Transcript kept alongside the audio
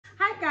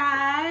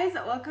guys,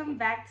 welcome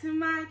back to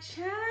my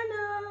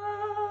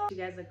channel. You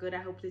guys are good. I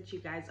hope that you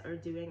guys are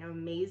doing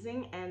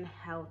amazing and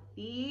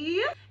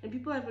healthy. And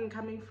people have been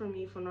coming for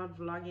me for not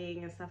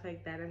vlogging and stuff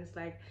like that, and it's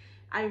like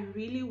I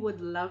really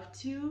would love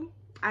to.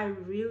 I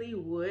really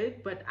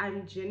would, but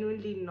I'm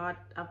genuinely not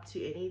up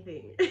to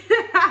anything.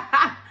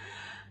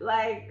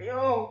 Like,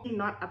 yo,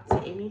 not up to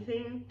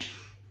anything.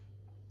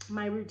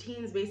 My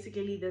routine is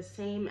basically the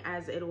same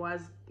as it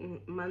was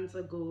months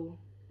ago.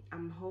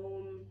 I'm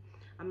home.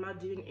 I'm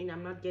not doing any,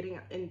 I'm not getting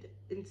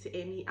into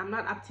any, I'm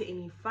not up to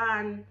any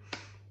fun.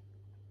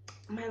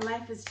 My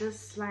life is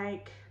just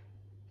like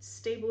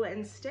stable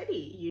and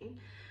steady.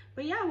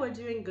 But yeah, we're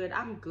doing good.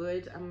 I'm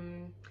good.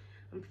 I'm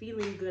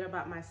feeling good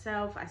about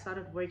myself. I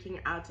started working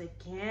out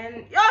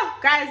again. Yo,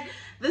 guys,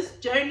 this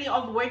journey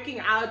of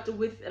working out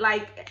with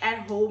like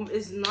at home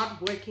is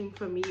not working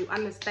for me. You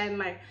understand?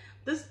 Like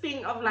this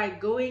thing of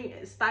like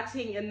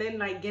starting and then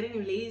like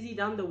getting lazy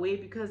down the way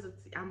because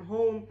I'm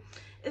home.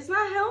 It's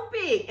not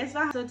helping. It's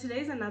not. So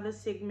today's another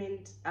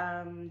segment,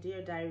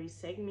 Dear Diary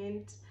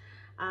segment.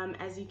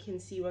 As you can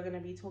see, we're going to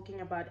be talking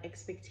about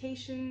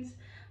expectations,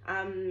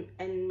 and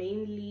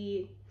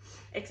mainly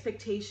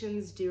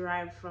expectations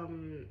derived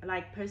from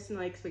like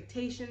personal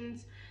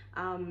expectations,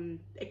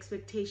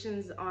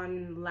 expectations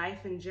on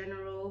life in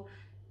general,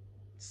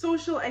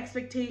 social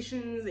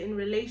expectations in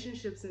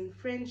relationships and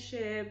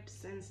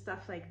friendships and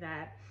stuff like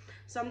that.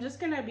 So I'm just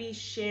going to be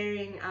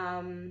sharing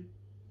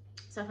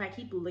so if I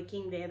keep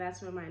looking there,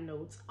 that's where my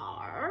notes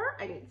are.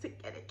 I need to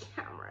get a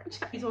camera.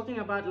 We're talking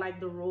about like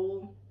the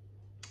role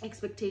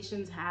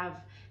expectations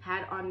have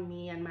had on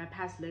me and my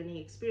past learning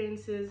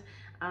experiences,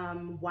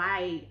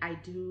 why I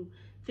do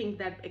think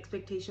that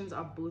expectations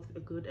are both a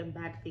good and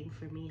bad thing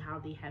for me, how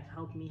they have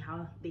helped me,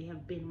 how they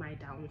have been my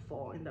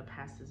downfall in the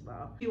past as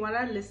well. If you want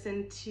to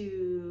listen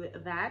to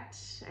that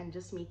and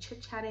just me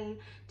chit-chatting,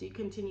 do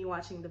continue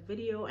watching the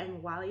video,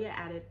 and while you're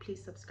at it, please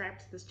subscribe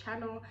to this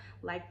channel,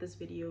 like this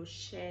video,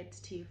 share it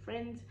to your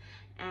friends,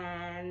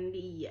 and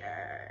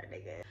yeah.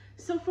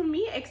 So for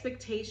me,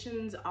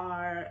 expectations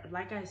are,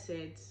 like I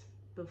said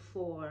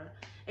before,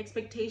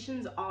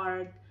 expectations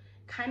are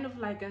kind of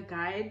like a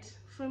guide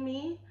for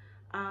me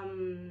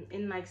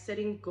in like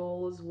setting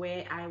goals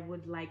where I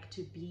would like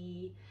to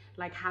be,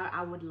 like how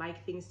I would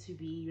like things to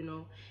be, you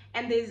know.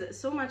 And there's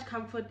so much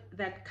comfort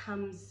that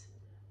comes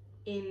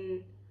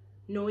in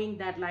knowing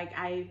that like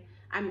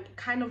I'm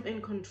kind of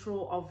in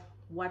control of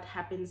what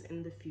happens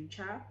in the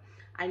future.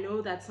 I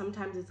know that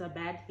sometimes it's a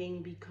bad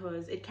thing,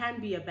 because it can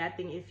be a bad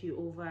thing if you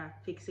over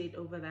fixate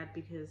over that,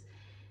 because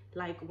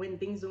like when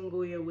things don't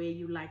go your way,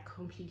 you like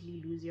completely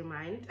lose your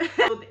mind.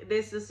 So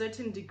there's a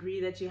certain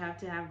degree that you have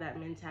to have that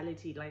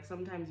mentality. Like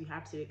sometimes you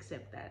have to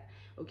accept that,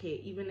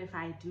 okay, even if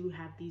I do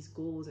have these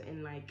goals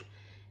and like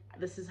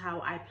this is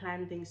how I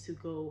plan things to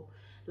go,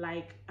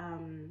 like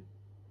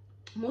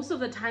most of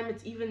the time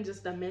it's even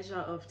just a measure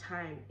of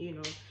time, you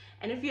know.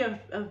 And if you're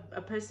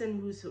a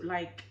person who's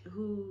like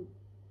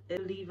a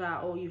believer,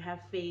 or you have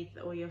faith,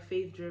 or you're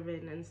faith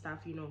driven and stuff,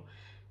 you know,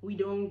 we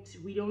don't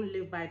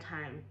live by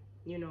time,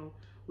 you know.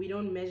 We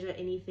don't measure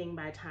anything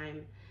by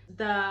time.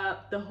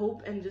 The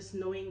hope and just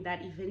knowing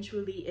that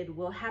eventually it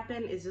will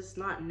happen is just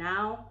not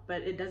now,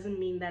 but it doesn't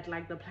mean that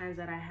like the plans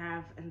that I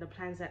have and the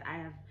plans that I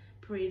have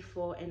prayed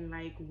for and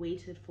like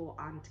waited for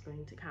aren't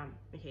going to come,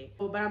 okay.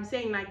 But I'm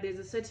saying like there's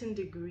a certain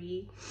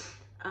degree,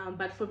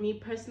 but for me,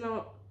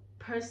 personal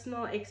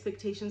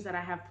expectations that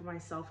I have for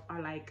myself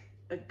are like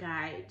a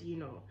guide, you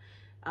know,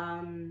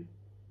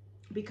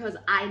 because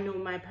I know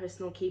my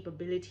personal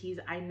capabilities.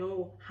 I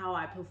know how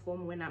I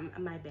perform when I'm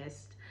at my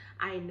best.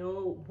 I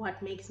know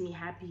what makes me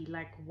happy,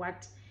 like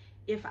what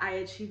if I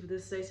achieve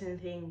this certain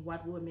thing,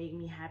 what will make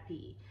me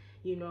happy,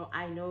 you know.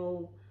 I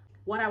know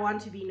what I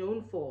want to be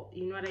known for,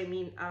 you know what I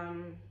mean.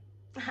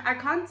 I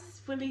can't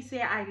fully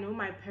say I know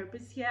my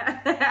purpose here.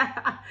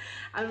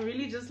 I'm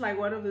really just like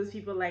one of those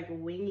people like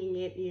winging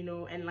it, you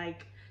know, and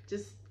like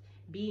just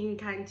being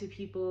kind to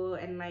people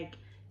and like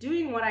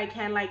doing what I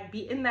can, like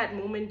be in that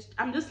moment.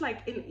 I'm just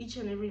like in each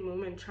and every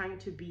moment trying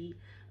to be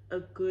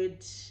a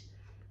good,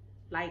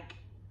 like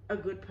a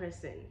good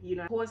person, you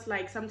know. Of course,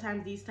 like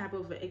sometimes these type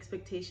of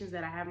expectations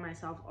that I have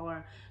myself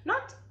are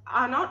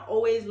not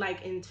always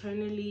like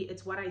internally.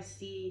 It's what I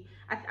see.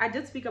 I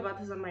did speak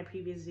about this on my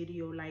previous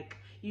video. Like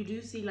you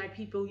do see like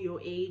people your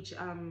age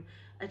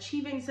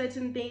achieving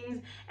certain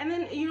things, and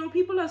then you know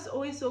people are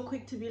always so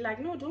quick to be like,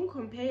 no, don't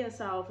compare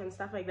yourself and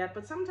stuff like that.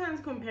 But sometimes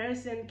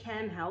comparison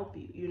can help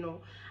you, you know.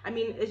 I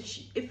mean,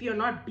 if you're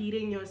not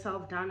beating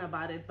yourself down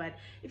about it, but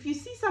if you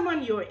see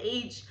someone your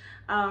age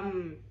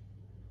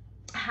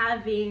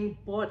having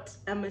bought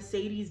a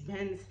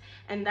Mercedes-Benz,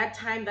 and that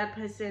time that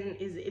person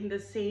is in the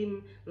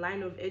same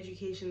line of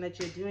education that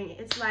you're doing,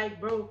 it's like,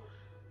 bro,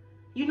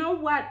 you know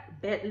what,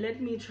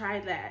 let me try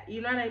that,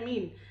 you know what I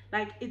mean.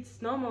 Like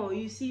it's normal.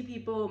 You see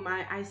people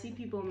I see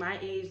people my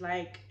age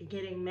like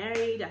getting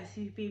married. I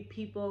see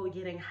people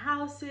getting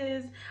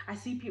houses. I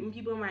see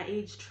people my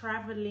age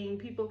traveling,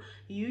 people,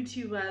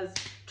 YouTubers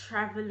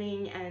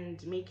traveling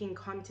and making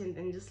content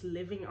and just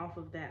living off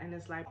of that. And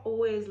it's like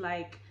always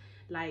like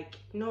like,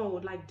 no,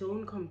 like,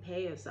 don't compare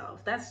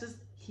yourself. That's just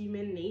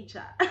human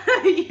nature.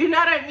 You know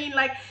what I mean?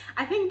 Like,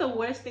 I think the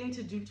worst thing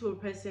to do to a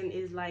person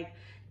is like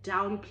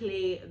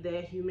downplay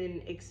their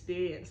human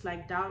experience,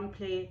 like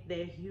downplay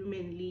their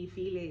humanly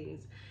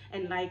feelings,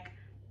 and like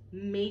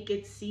make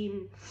it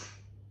seem,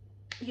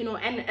 you know,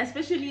 and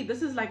especially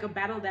this is like a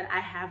battle that I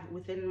have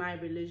within my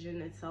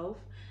religion itself,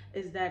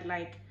 is that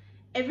like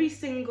every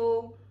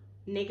single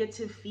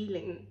negative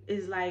feeling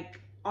is like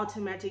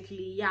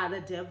automatically, yeah, the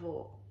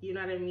devil. You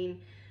know what I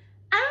mean?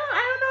 I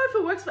don't know if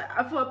it works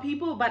for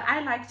people, but I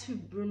like to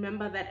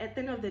remember that at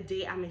the end of the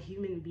day, I'm a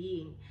human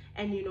being.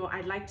 And, you know,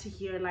 I'd like to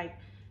hear like,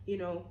 you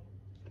know,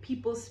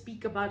 people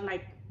speak about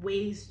like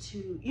ways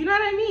to, you know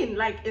what I mean?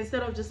 Like,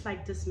 instead of just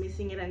like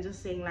dismissing it and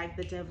just saying like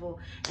the devil,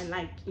 and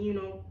like, you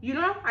know,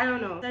 I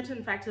don't know.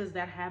 Certain factors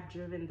that have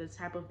driven the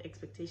type of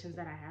expectations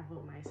that I have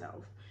of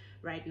myself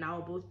right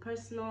now, both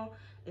personal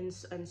and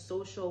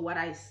social, what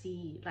I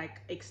see,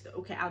 like,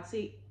 okay, I'd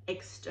say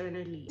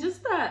externally,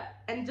 just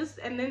that, and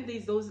then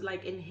there's those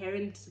like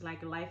inherent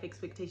like life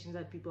expectations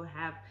that people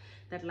have,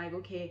 that like,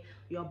 okay,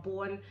 you're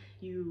born,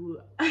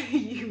 you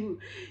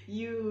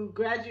you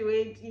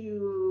graduate,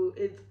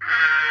 it's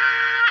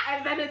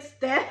and then it's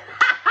death.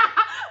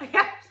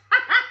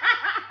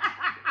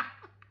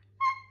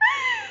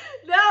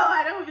 No,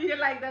 I don't mean it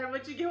like that,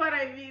 but you get what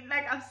I mean.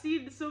 Like, I've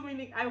seen so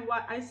many, I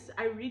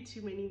read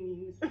too many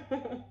memes.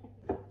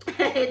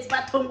 It's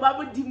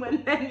Batombabu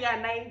Demon and you're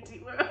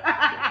 90.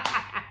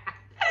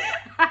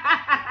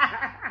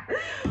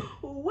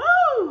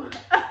 Woo!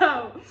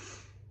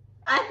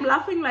 I'm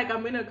laughing like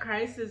I'm in a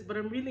crisis, but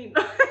I'm really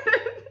not.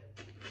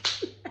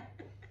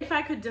 If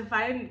I could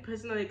define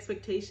personal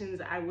expectations,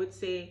 I would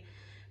say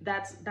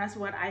that's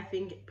what I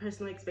think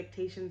personal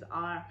expectations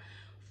are.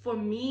 For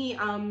me,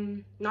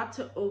 not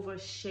to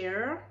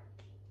overshare,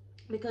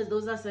 because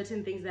those are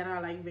certain things that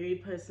are like very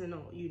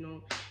personal, you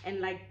know. And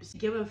like,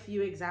 give a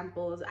few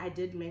examples. I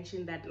did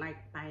mention that like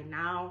by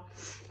now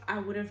I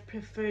would have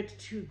preferred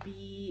to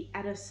be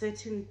at a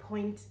certain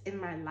point in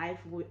my life,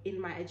 in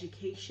my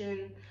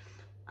education,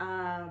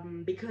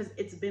 because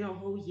it's been a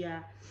whole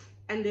year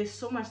and there's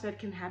so much that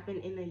can happen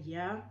in a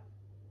year.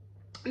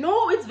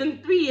 No, it's been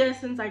 3 years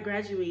since I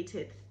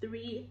graduated.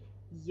 3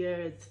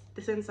 years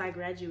since I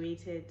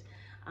graduated.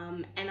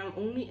 And I'm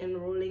only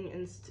enrolling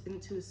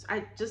into,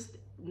 I just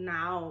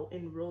now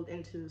enrolled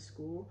into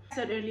school. I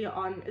said earlier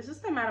on, it's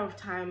just a matter of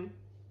time.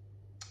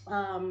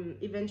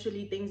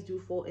 Eventually things do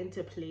fall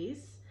into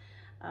place.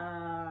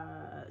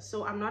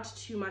 So I'm not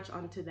too much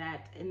onto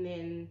that. And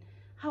then,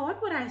 what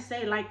would I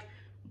say? Like,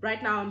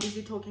 right now I'm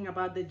busy talking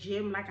about the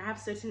gym. Like, I have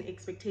certain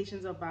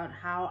expectations about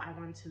how I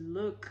want to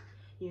look.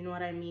 You know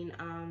what I mean?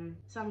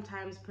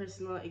 Sometimes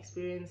personal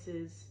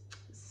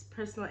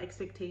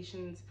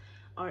expectations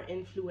are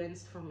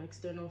influenced from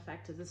external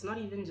factors. It's not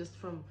even just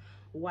from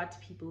what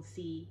people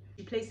see.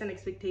 You place an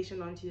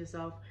expectation onto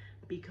yourself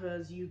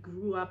because you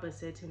grew up a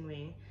certain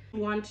way.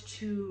 You want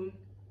to,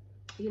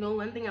 you know,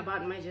 one thing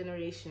about my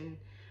generation,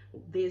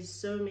 there's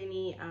so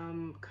many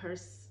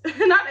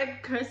not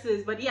like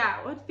curses, but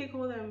yeah, what do they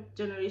call them?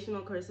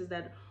 Generational curses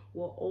that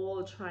we're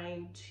all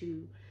trying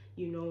to,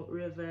 you know,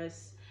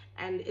 reverse.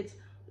 And it's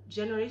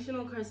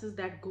generational curses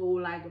that go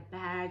like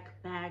back.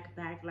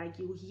 Like,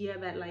 you hear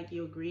that like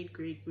your great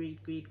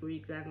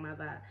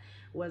grandmother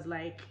was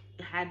like,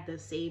 had the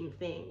same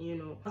thing, you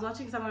know. I was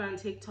watching someone on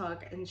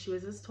TikTok and she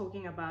was just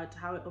talking about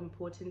how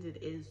important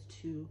it is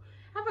to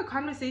have a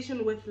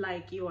conversation with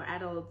like your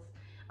adults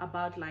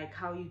about like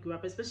how you grew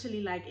up,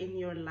 especially like in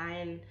your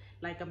line.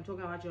 Like, I'm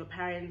talking about your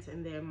parents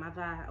and their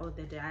mother or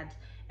their dad,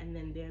 and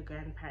then their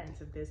grandparents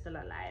if they're still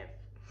alive.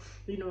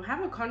 You know,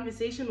 have a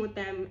conversation with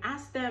them.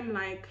 Ask them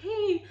like,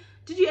 hey,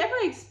 did you ever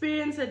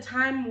experience a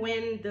time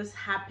when this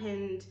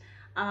happened?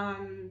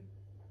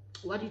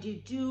 What did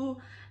you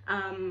do?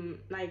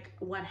 Like,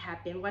 what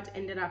happened? What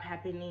ended up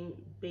happening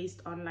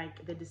based on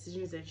like the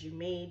decisions that you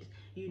made?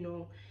 You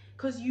know,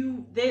 because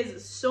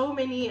there's so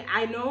many,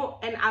 I know,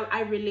 and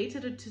I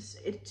related it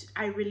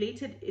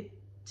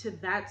to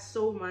that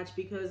so much,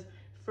 because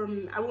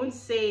from, I won't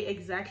say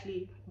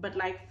exactly, but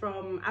like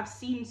from, I've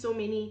seen so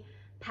many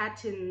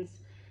patterns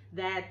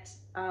that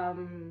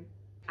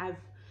I've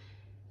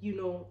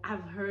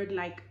heard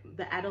like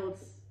the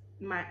adults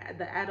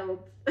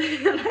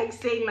like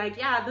saying like,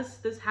 yeah, this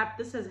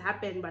has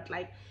happened, but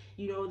like,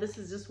 you know, this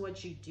is just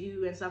what you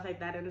do and stuff like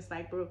that. And it's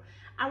like, bro,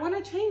 I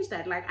want to change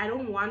that. Like, I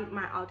don't want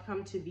my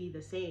outcome to be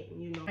the same,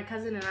 you know. My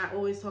cousin and I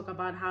always talk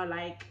about how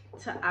like,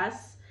 to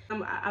us,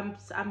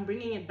 I'm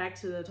bringing it back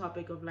to the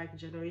topic of like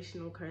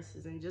generational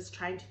curses and just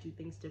trying to do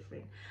things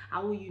different.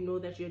 How will you know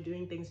that you're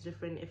doing things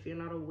different if you're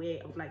not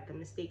aware of like the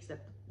mistakes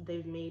that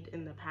they've made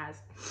in the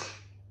past?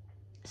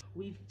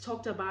 We've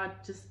talked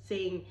about just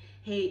saying,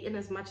 hey, in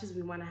as much as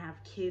we want to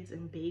have kids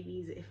and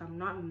babies, if I'm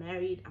not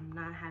married, I'm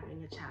not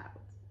having a child.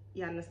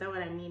 You understand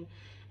what I mean?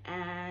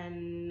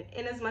 And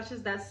in as much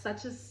as that's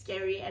such a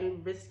scary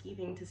and risky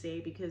thing to say,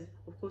 because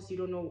of course you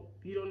don't know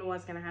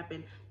what's gonna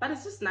happen, but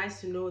it's just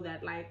nice to know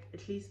that like,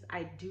 at least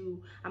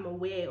I'm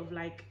aware of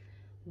like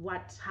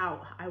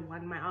how I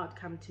want my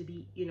outcome to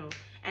be, you know.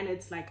 And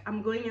it's like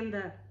I'm going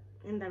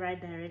in the right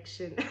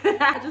direction.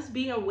 Just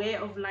being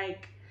aware of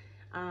like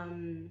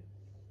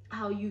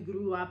how you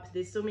grew up.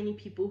 There's so many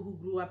people who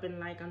grew up in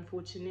like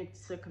unfortunate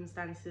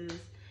circumstances,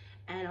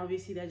 and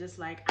obviously they're just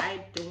like,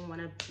 I don't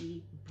want to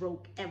be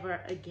broke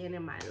ever again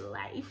in my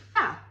life.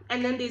 Yeah.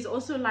 And then there's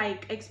also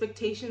like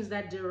expectations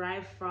that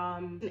derive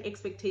from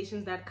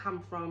expectations that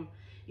come from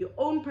your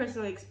own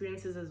personal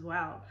experiences as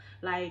well.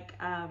 Like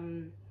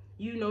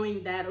you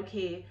knowing that,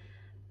 okay,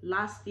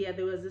 last year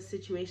there was this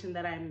situation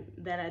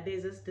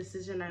there's this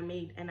decision I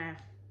made and I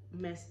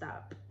messed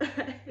up.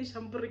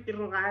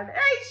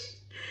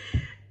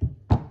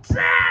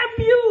 Damn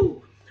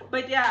you.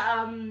 But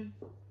yeah,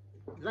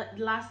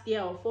 last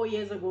year or 4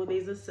 years ago,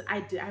 there's this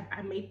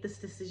I made this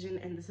decision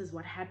and this is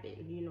what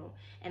happened, you know.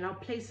 And I'll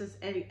place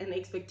an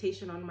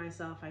expectation on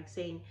myself, like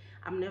saying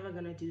I'm never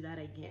gonna do that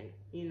again,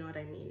 you know what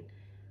I mean,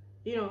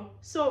 you know.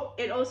 So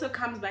it also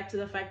comes back to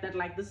the fact that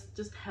like this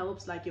just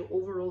helps like your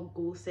overall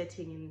goal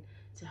setting and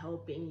to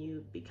helping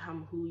you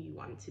become who you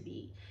want to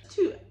be.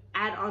 To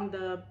add on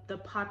the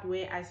part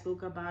where I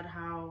spoke about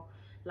how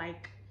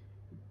like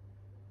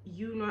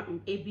you not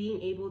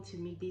being able to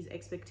meet these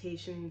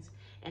expectations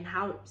and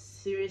how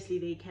seriously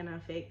they can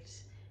affect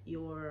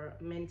your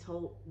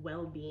mental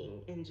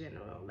well-being in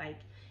general. Like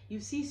you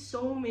see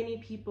so many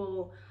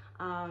people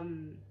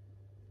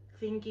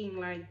thinking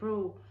like,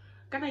 bro,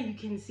 you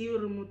can see,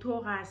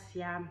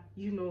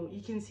 you know,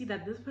 you can see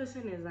that this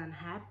person is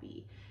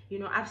unhappy. You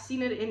know, I've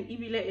seen it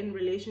in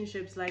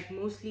relationships, like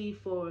mostly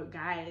for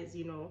guys,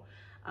 you know.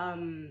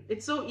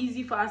 It's so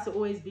easy for us to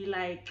always be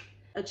like,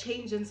 a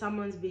change in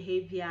someone's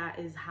behavior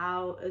is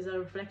a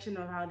reflection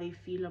of how they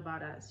feel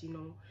about us, you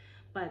know.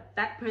 But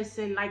that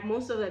person, like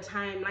most of the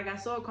time, like I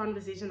saw a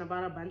conversation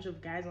about a bunch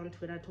of guys on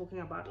Twitter talking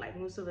about like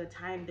most of the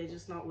time they're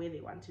just not where they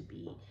want to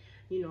be,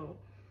 you know.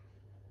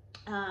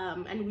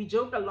 And we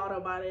joke a lot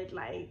about it,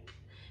 like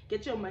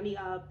get your money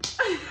up.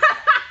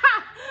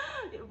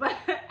 But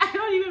I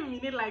don't even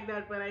mean it like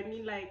that, but I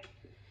mean like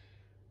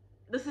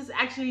this is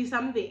actually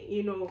something,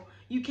 you know.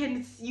 You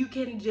can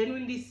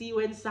genuinely see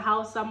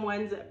how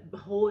someone's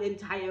whole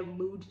entire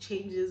mood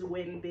changes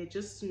when they're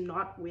just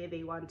not where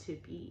they want to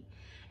be.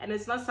 And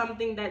it's not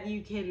something that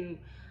you can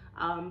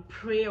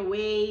pray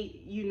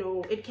away, you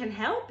know. It can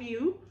help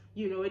you,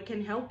 you know, it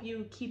can help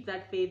you keep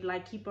that faith,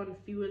 like keep on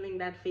fueling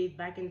that faith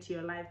back into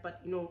your life.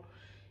 But you know,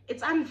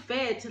 it's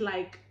unfair to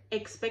like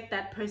expect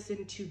that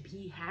person to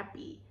be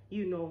happy,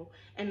 you know,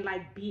 and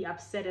like be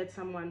upset at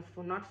someone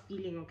for not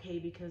feeling okay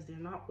because they're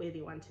not where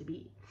they want to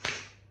be.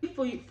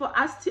 For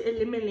us to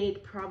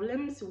eliminate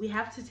problems, we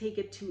have to take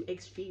it to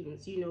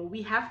extremes, you know.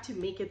 We have to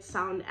make it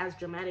sound as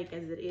dramatic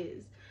as it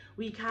is.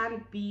 We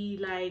can't be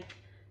like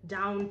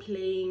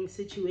downplaying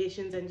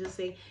situations and just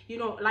saying, you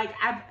know, like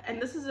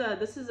this is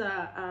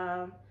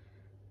a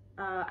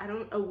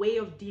way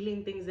of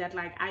dealing things that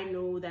like I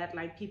know that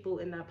like people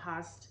in the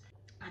past,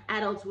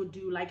 adults would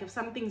do. Like if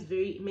something's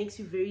makes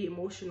you very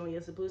emotional,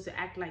 you're supposed to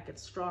act like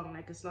it's strong,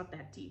 like it's not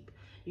that deep,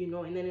 you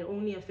know, and then it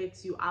only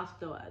affects you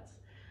afterwards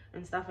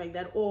and stuff like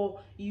that.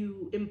 Or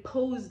you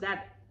impose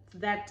that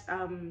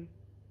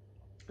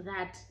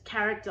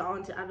character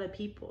onto other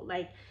people.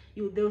 Like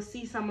they'll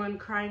see someone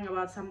crying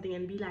about something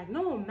and be like,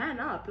 no, man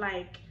up,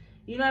 like,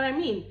 you know what I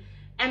mean.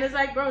 And it's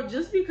like, bro,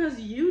 just because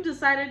you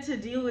decided to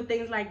deal with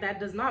things like that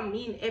does not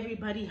mean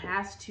everybody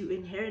has to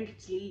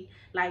inherently,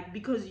 like,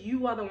 because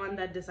you are the one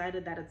that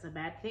decided that it's a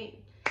bad thing,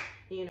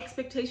 you know.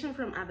 Expectation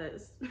from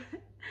others.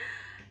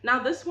 Now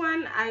this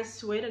one, I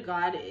swear to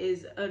God,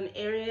 is an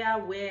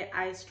area where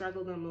I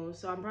struggle the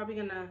most. So I'm probably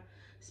gonna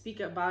speak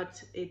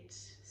about it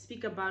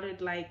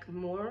like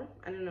more.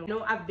 I don't know.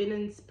 No, I've been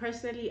in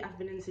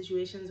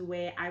situations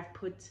where I've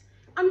put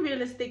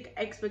unrealistic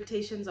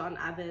expectations on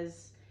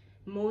others,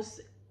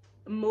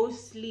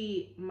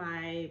 mostly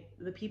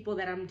the people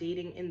that I'm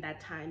dating in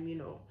that time, you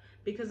know,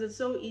 because it's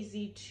so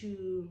easy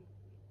to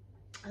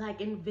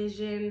like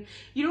envision,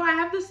 you know. I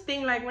have this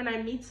thing like when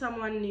I meet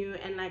someone new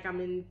and like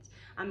I'm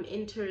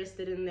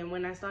interested in them,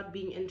 when I start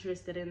being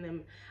interested in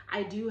them,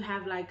 I do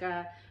have like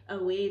a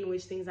way in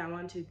which things I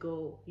want to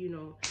go, you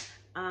know.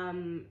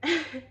 And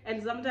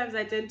sometimes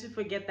I tend to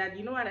forget that,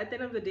 you know what, at the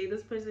end of the day,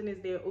 this person is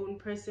their own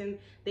person.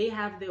 They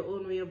have their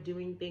own way of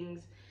doing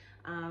things,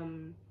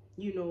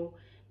 you know.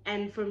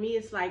 And for me,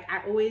 it's like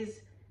I would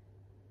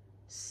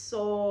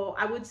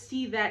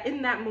see that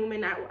in that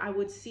moment, I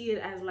would see it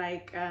as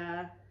like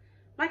I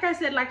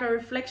said, like a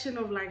reflection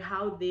of like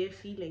how they're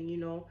feeling, you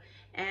know.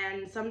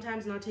 And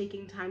sometimes not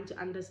taking time to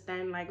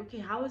understand, like, okay,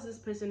 how is this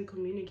person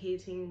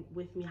communicating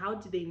with me? How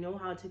do they know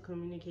how to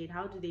communicate?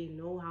 How do they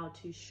know how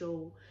to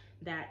show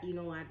that, you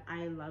know what,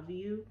 I love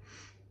you?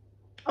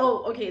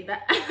 Oh, okay,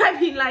 that I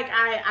mean, like,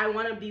 I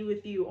want to be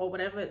with you, or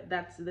whatever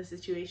that's the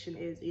situation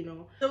is, you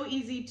know. So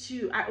easy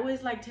to, I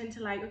always like tend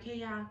to like, okay,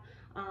 yeah,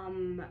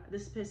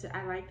 this person,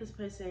 I like this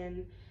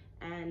person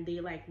and they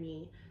like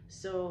me,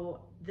 so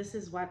this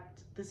is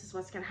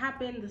what's gonna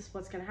happen, this is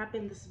what's gonna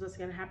happen, this is what's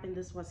gonna happen,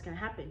 this is what's gonna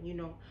happen, you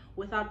know,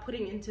 without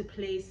putting into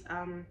place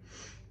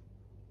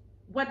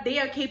what they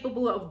are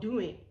capable of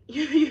doing.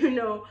 You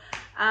know,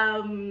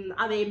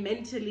 are they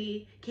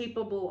mentally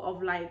capable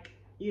of, like,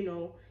 you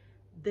know,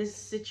 this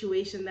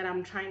situation that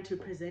I'm trying to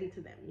present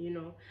to them. You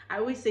know, I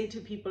always say to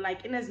people,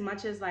 like, in as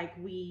much as like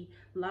we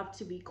love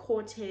to be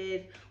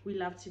courted, we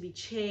love to be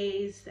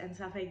chased and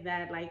stuff like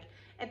that, like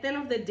at the end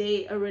of the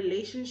day, a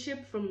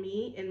relationship for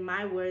me, in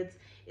my words,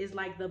 is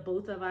like the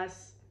both of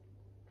us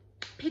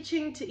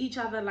pitching to each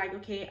other, like,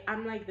 okay,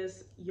 I'm like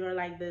this, you're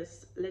like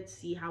this, let's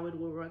see how it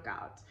will work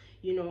out.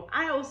 You know,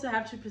 I also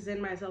have to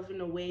present myself in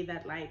a way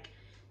that, like,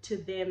 to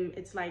them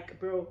it's like,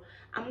 bro,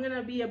 I'm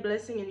gonna be a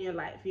blessing in your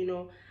life. You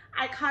know,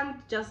 I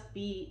can't just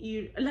be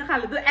you.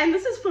 And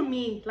this is for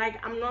me,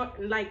 like, I'm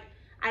not like,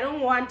 I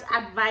don't want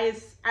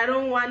advice, I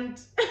don't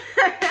want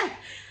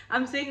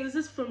I'm saying this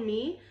is for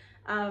me.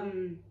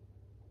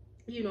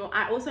 You know,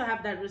 I also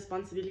have that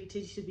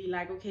responsibility to be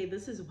like, okay,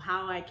 this is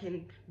how I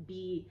can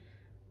be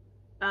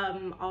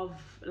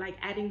of like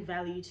adding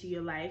value to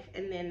your life,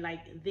 and then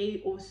like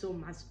they also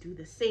must do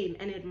the same,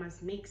 and it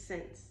must make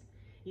sense.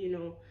 You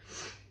know,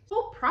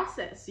 whole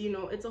process, you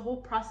know, it's a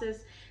whole process.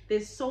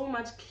 There's so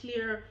much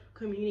clear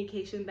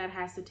communication that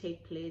has to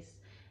take place,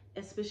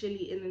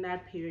 especially in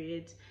that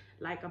period,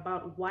 like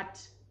about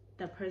what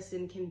the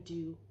person can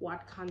do,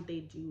 what can't they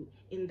do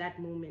in that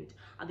moment.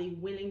 Are they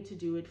willing to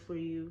do it for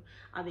you?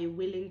 Are they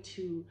willing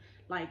to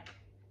like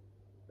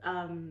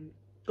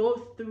go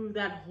through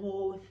that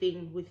whole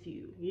thing with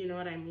you? You know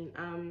what I mean?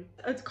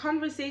 It's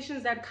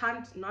conversations that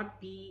can't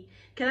be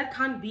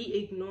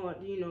ignored,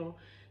 you know,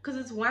 because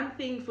it's one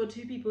thing for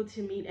two people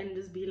to meet and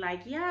just be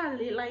like, yeah,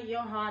 like, you're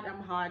hot,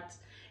 I'm hot,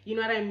 you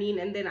know what I mean?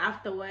 And then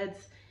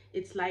afterwards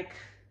it's like,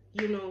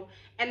 you know,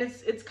 and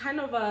it's kind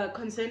of a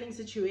concerning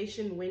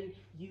situation when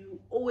you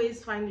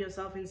always find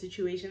yourself in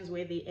situations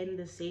where they end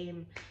the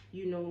same.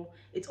 You know,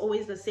 it's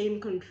always the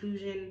same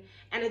conclusion,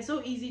 and it's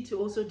so easy to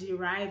also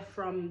derive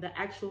from the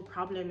actual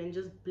problem and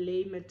just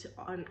blame it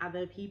on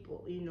other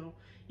people. You know,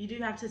 you do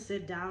have to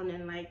sit down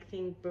and like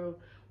think, bro,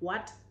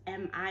 what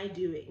am I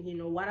doing? You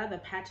know, what are the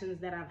patterns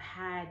that I've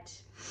had?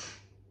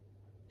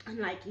 And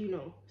like, you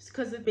know,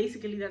 because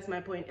basically that's my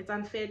point. It's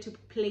unfair to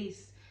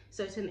place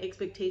certain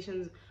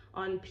expectations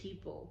on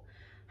people.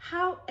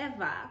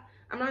 However,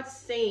 I'm not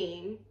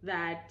saying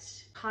that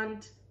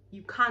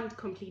you can't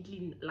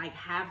completely like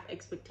have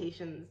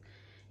expectations.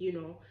 You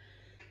know,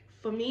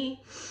 for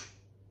me,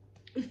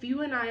 if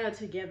you and I are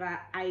together,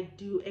 I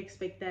do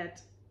expect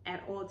that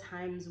at all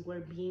times we're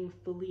being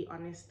fully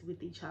honest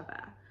with each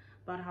other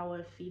about how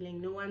we're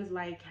feeling. No one's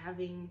like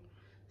having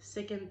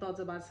second thoughts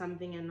about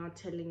something and not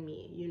telling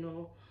me, you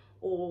know,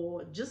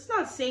 or just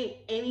not saying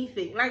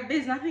anything. Like,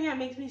 there's nothing that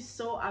makes me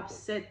so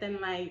upset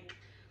than like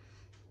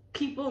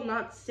people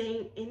not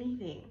saying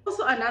anything.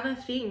 Also, another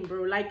thing,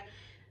 bro, like,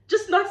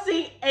 just not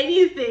saying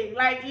anything,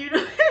 like, you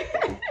know.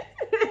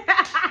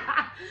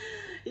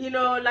 You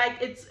know,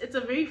 like, it's a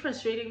very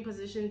frustrating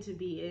position to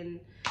be in.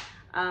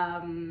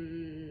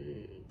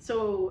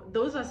 So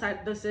those are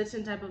the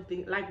certain type of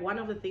things, like one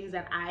of the things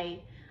that I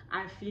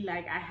feel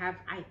like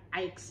I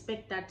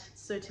expect that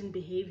certain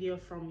behavior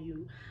from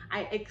you.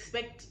 I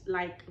expect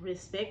like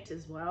respect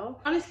as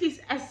well. Honestly,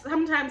 as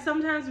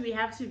sometimes we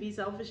have to be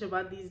selfish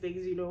about these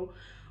things, you know.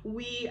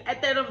 We,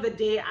 at the end of the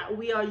day,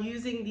 we are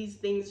using these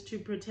things to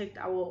protect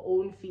our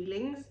own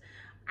feelings.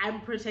 I'm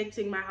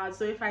protecting my heart.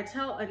 So if I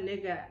tell a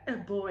nigga, a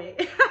boy,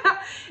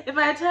 if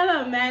I tell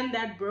a man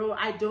that, bro,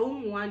 I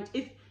don't want,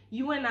 if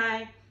you and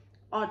I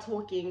are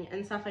talking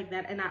and stuff like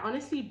that, and I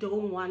honestly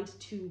don't want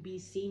to be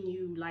seeing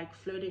you like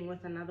flirting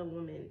with another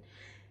woman,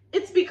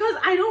 it's because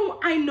I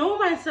know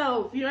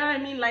myself, you know what I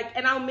mean? Like,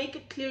 and I'll make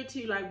it clear to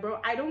you, like,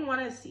 bro, I don't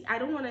want to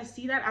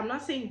see that. I'm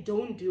not saying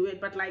don't do it,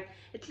 but like,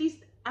 at least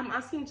I'm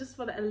asking just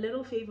for a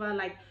little favor,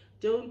 like,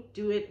 don't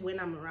do it when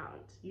I'm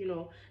around, you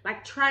know,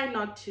 like, try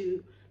not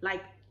to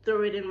like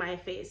throw it in my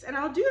face. And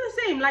I'll do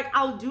the same, like,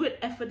 I'll do it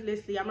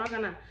effortlessly. I'm not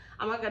gonna,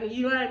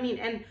 you know what I mean?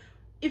 And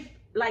if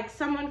like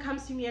someone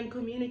comes to me and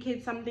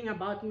communicates something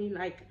about me,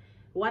 like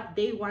what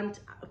they want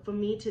for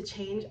me to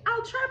change,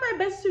 I'll try my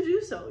best to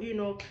do so. You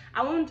know,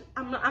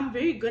 I'm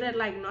very good at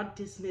like not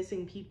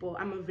dismissing people.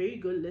 I'm a very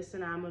good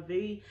listener.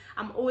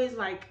 I'm always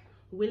like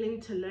willing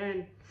to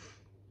learn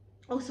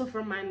also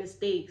from my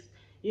mistakes,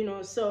 you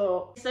know.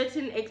 So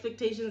certain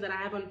expectations that I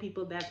have on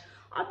people that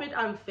are a bit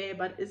unfair,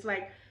 but it's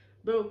like,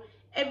 bro,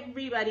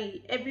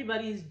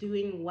 everybody's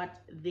doing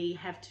what they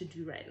have to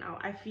do right now.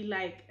 I feel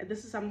like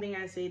this is something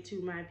I say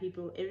to my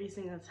people every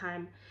single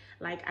time.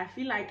 Like, I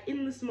feel like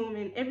in this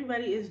moment,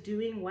 everybody is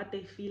doing what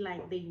they feel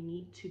like they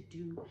need to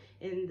do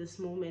in this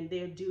moment.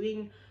 They're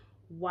doing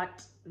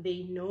what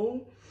they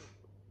know,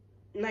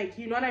 like,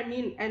 you know what I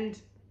mean? And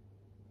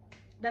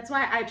that's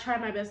why I try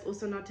my best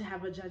also not to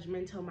have a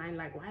judgmental mind,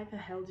 like, why the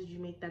hell did you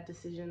make that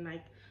decision?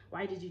 Like,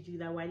 why did you do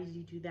that? Why did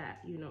you do that?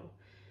 You know,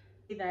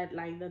 that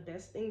like the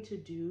best thing to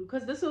do,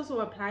 because this also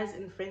applies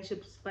in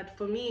friendships, but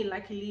for me,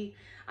 luckily,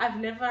 I've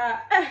never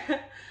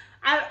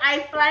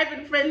I thrive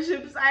in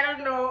friendships. I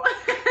don't know.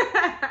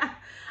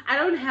 I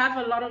don't have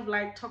a lot of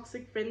like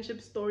toxic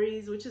friendship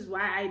stories, which is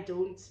why I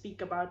don't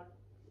speak about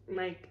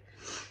like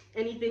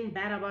anything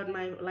bad about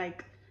my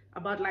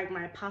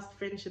my past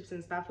friendships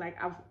and stuff.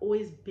 Like, I've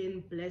always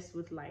been blessed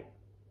with like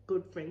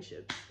good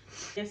friendships.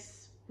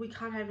 Yes, we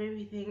can't have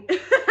everything.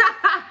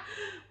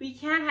 We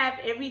can't have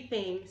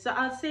everything. So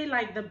I'll say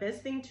like the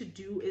best thing to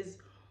do is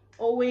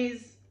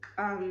always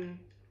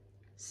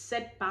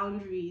set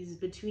boundaries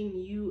between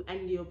you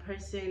and your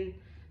person.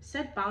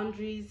 Set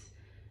boundaries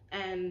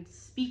and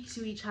speak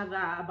to each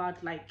other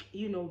about, like,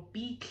 you know,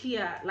 be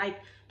clear. Like,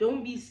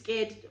 don't be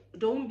scared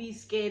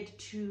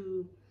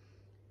to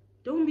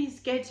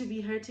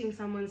be hurting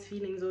someone's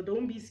feelings, or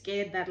don't be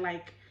scared that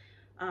like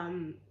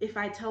if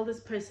I tell this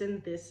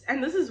person this,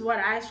 and this is what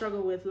I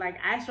struggle with. Like,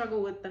 I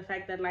struggle with the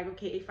fact that like,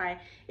 okay, if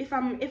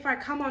I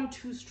come on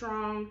too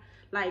strong,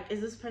 like,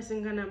 is this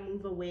person gonna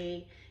move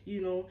away,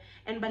 you know?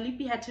 And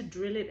Balipi had to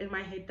drill it in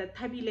my head that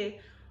Tabile,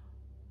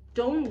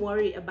 don't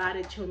worry about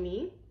it,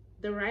 Chomi.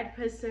 The right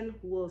person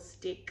will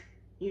stick,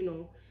 you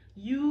know.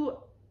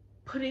 You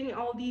putting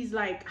all these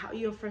like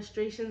your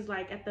frustrations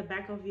like at the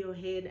back of your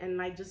head and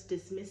like just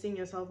dismissing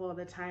yourself all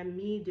the time,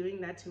 me doing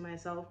that to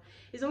myself,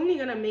 is only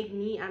gonna make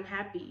me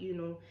unhappy, you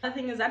know. The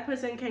thing is, that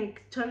person can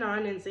turn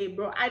around and say,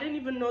 bro, I didn't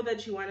even know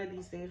that you wanted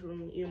these things from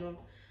me, you know.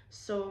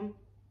 So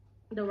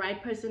the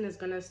right person is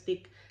gonna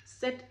stick.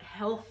 Set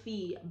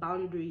healthy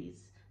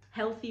boundaries,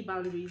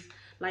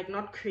 like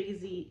not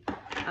crazy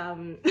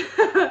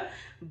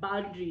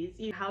boundaries.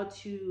 How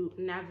to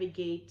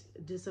navigate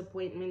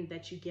disappointment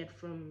that you get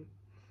from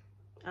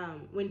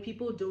when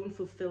people don't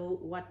fulfill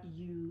what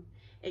you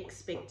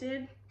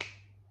expected.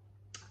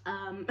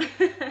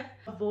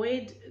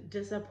 Avoid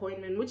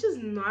disappointment, which is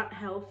not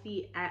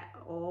healthy at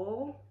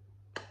all.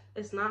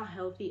 It's not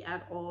healthy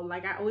at all.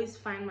 Like, I always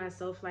find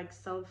myself like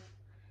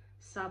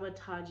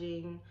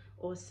self-sabotaging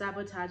or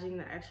sabotaging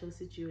the actual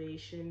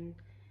situation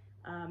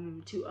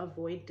to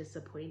avoid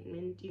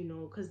disappointment, you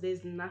know, because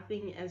there's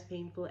nothing as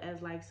painful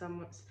as like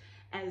someone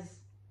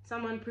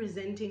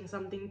presenting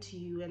something to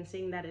you and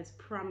saying that it's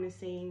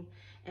promising,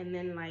 and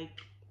then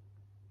like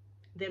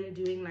them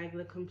doing like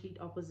the complete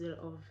opposite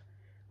of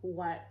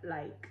what,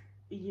 like,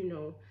 you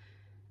know.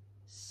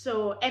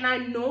 So, and I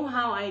know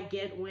how I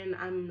get when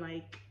I'm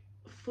like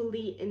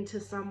fully into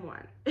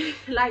someone.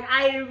 Like,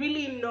 I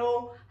really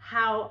know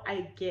how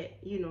I get,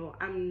 you know.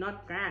 I'm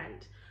not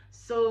grand.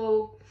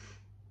 So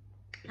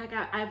like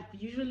I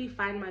usually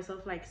find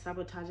myself like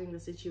sabotaging the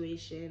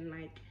situation,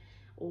 like,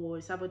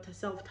 or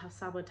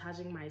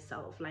self-sabotaging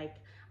myself. Like,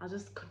 I'll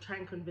just try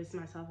and convince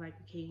myself like,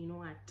 okay, you know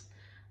what,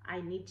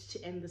 I need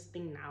to end this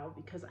thing now,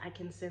 because I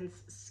can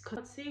sense.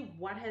 I'd say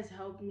what has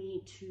helped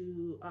me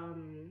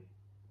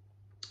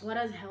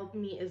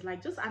is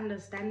like just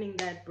understanding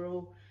that,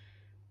 bro,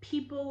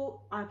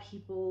 people are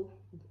people,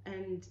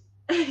 and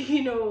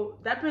you know,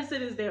 that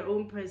person is their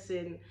own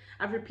person.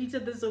 I've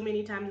repeated this so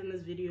many times in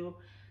this video.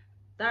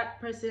 That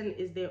person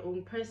is their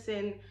own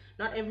person.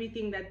 Not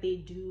everything that they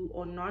do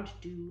or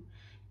not do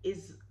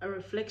is a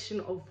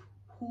reflection of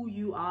who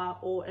you are,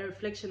 or a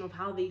reflection of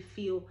how they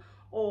feel,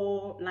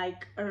 or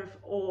like,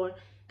 or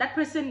that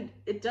person,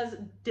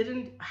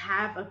 didn't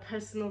have a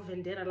personal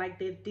vendetta. Like,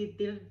 they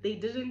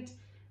didn't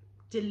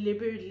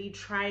deliberately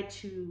try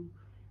to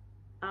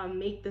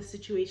make the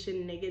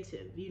situation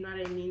negative, you know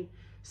what I mean?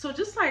 So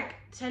just like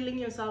telling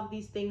yourself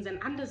these things and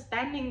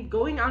understanding,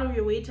 going out of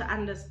your way to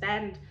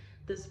understand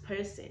this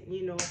person,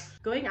 you know,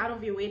 going out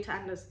of your way to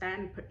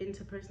understand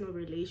interpersonal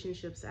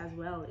relationships as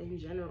well in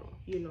general,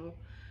 you know,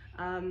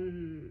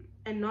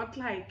 and not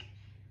like,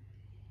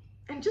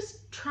 and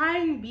just try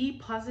and be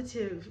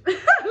positive. Like,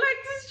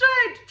 just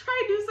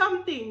try do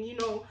something, you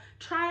know,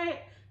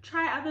 try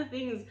other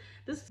things.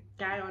 This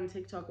guy on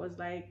TikTok was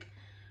like,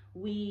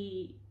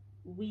 we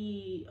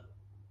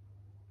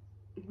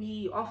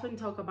often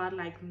talk about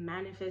like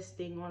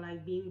manifesting or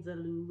like being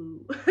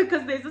Delulu,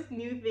 because there's this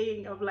new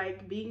thing of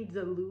like being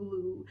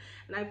Delulu,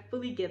 and I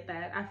fully get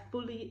that. I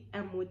fully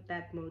am with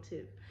that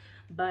motive,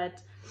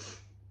 but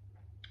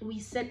we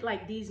set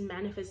like these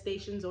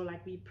manifestations, or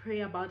like we pray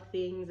about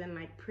things and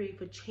like pray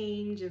for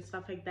change and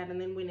stuff like that,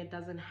 and then when it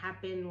doesn't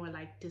happen, we're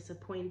like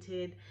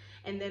disappointed,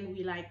 and then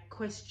we like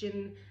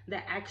question the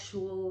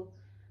actual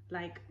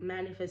like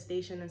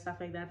manifestation and stuff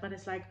like that. But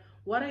it's like,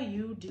 what are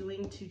you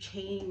doing to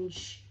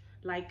change?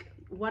 Like,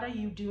 what are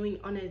you doing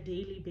on a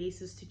daily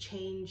basis to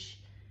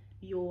change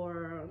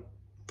your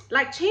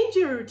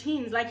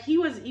routines? Like, he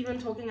was even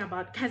talking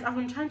about, guys, I've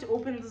been trying to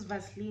open this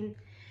Vaseline.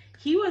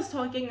 He was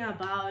talking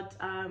about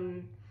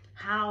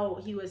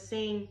how he was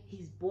saying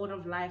he's bored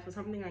of life or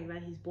something like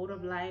that. He's bored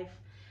of life.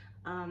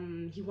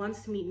 He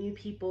wants to meet new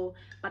people,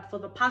 but for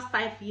the past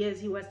 5 years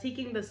he was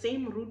taking the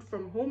same route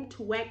from home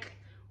to work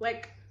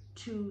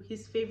to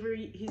his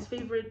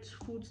favorite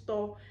food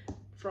store,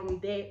 from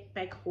there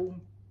back home.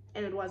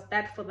 And it was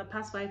that for the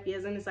past 5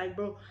 years. And it's like,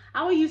 bro,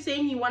 how are you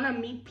saying you want to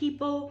meet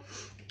people,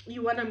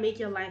 you want to make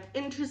your life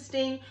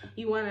interesting,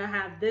 you want to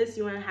have this,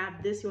 you want to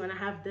have this, you want to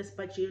have this,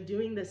 but you're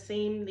doing the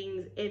same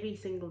things every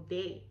single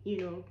day,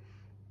 you know?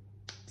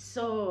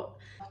 So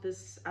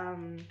this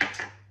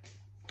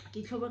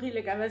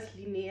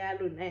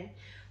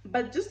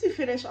But just to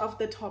finish off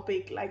the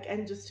topic, like,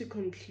 and just to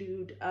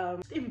conclude,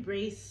 just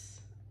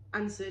embrace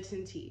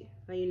uncertainty,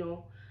 you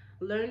know,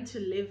 learn to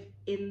live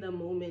in the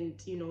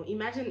moment. You know,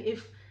 imagine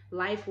if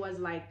life was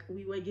like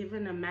we were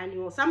given a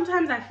manual.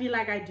 Sometimes I feel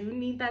like I do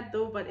need that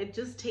though, but it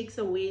just takes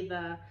away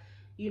the,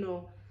 you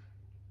know,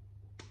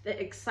 the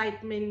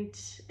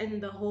excitement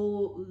and the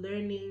whole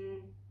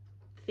learning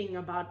thing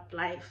about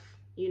life.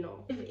 You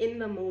know, live in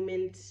the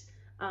moment,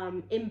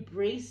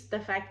 embrace the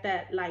fact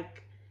that,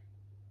 like,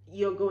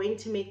 you're going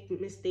to make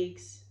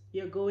mistakes,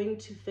 you're going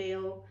to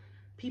fail,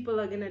 people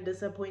are gonna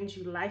disappoint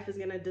you, life is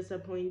gonna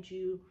disappoint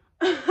you.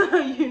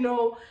 You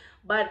know,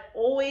 but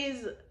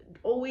always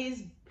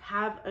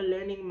have a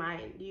learning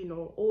mind. You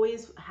know,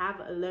 always have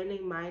a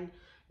learning mind.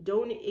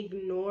 Don't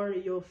ignore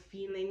your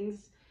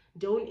feelings,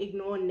 don't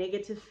ignore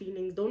negative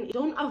feelings,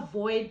 don't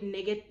avoid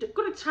negative.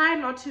 Gotta try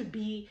not to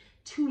be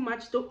too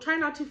much, don't try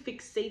not to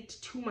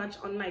fixate too much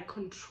on like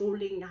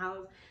controlling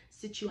how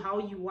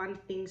you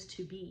want things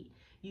to be.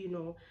 You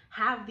know,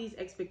 have these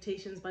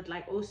expectations, but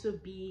like also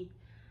be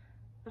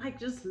like,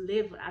 just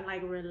live and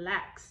like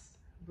relax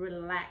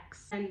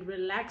and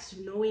relax,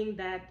 knowing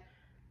that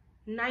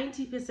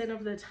 90%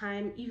 of the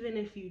time, even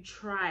if you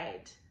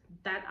tried,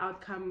 that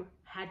outcome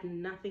had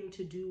nothing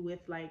to do with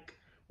like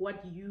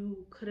what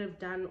you could have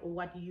done or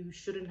what you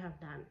shouldn't have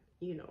done.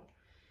 You know,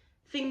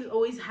 things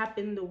always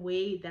happen the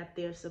way that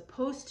they're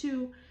supposed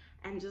to,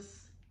 and just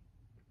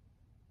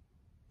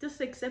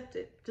accept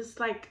it, just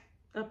like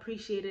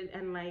appreciate it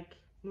and like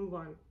move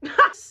on.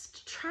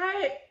 Just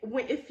try,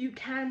 if you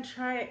can,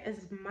 try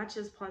as much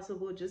as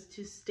possible just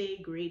to stay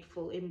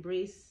grateful.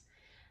 Embrace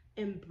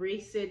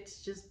it,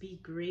 just be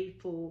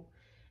grateful,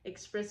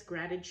 express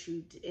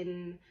gratitude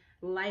in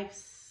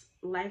life's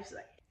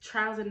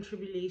trials and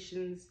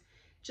tribulations.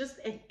 Just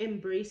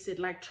embrace it,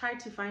 like try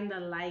to find a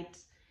light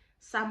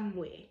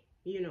somewhere,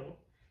 you know,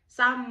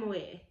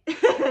 somewhere.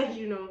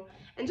 You know,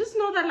 and just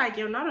know that like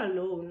you're not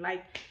alone.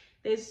 Like,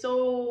 there's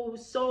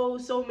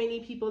so many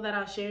people that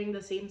are sharing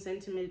the same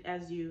sentiment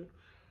as you.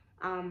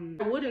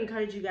 I would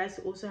encourage you guys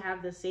to also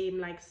have the same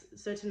like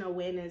certain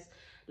awareness.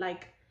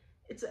 Like,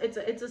 it's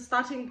a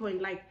starting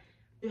point. Like,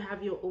 you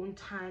have your own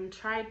time,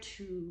 try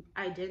to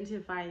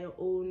identify your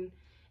own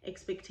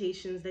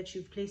expectations that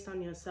you've placed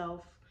on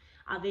yourself.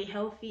 Are they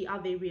healthy?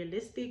 Are they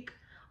realistic?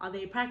 Are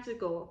they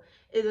practical?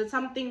 Is it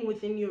something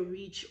within your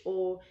reach,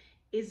 or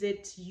is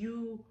it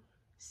you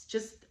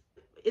just,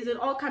 is it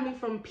all coming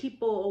from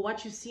people or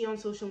what you see on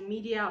social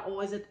media,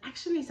 or is it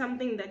actually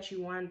something that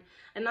you want?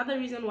 Another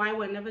reason why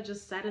we're never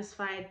just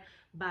satisfied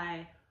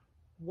by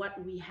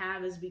what we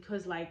have is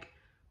because like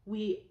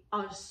we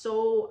are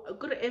so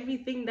good at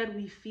everything that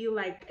we feel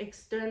like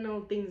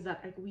external things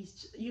that like we,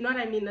 you know what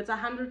I mean, it's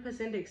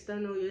 100%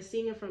 external. You're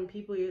seeing it from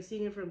people,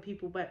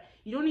 but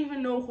you don't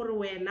even know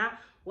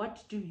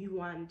what do you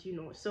want, you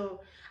know.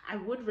 So I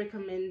would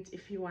recommend,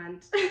 if you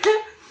want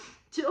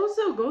to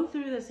also go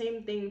through the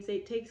same thing,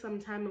 say take some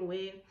time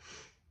away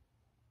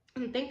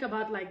and think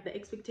about like the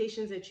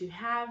expectations that you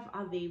have.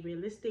 Are they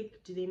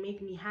realistic? Do they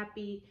make me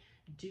happy?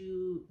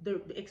 Do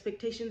the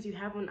expectations you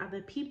have on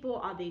other people,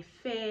 are they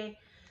fair?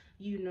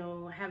 You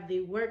know, have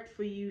they worked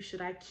for you?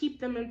 Should I keep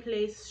them in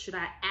place? Should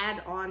I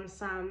add on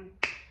some?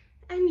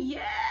 And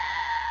yeah,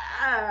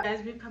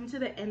 guys, we've come to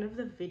the end of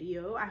the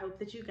video. I hope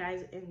that you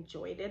guys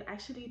enjoyed it. I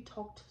actually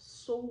talked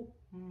so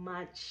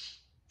much.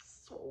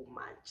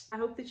 I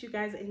hope that you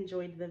guys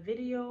enjoyed the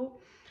video.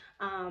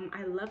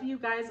 I love you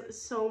guys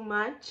so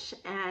much,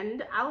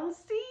 and I will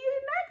see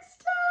you next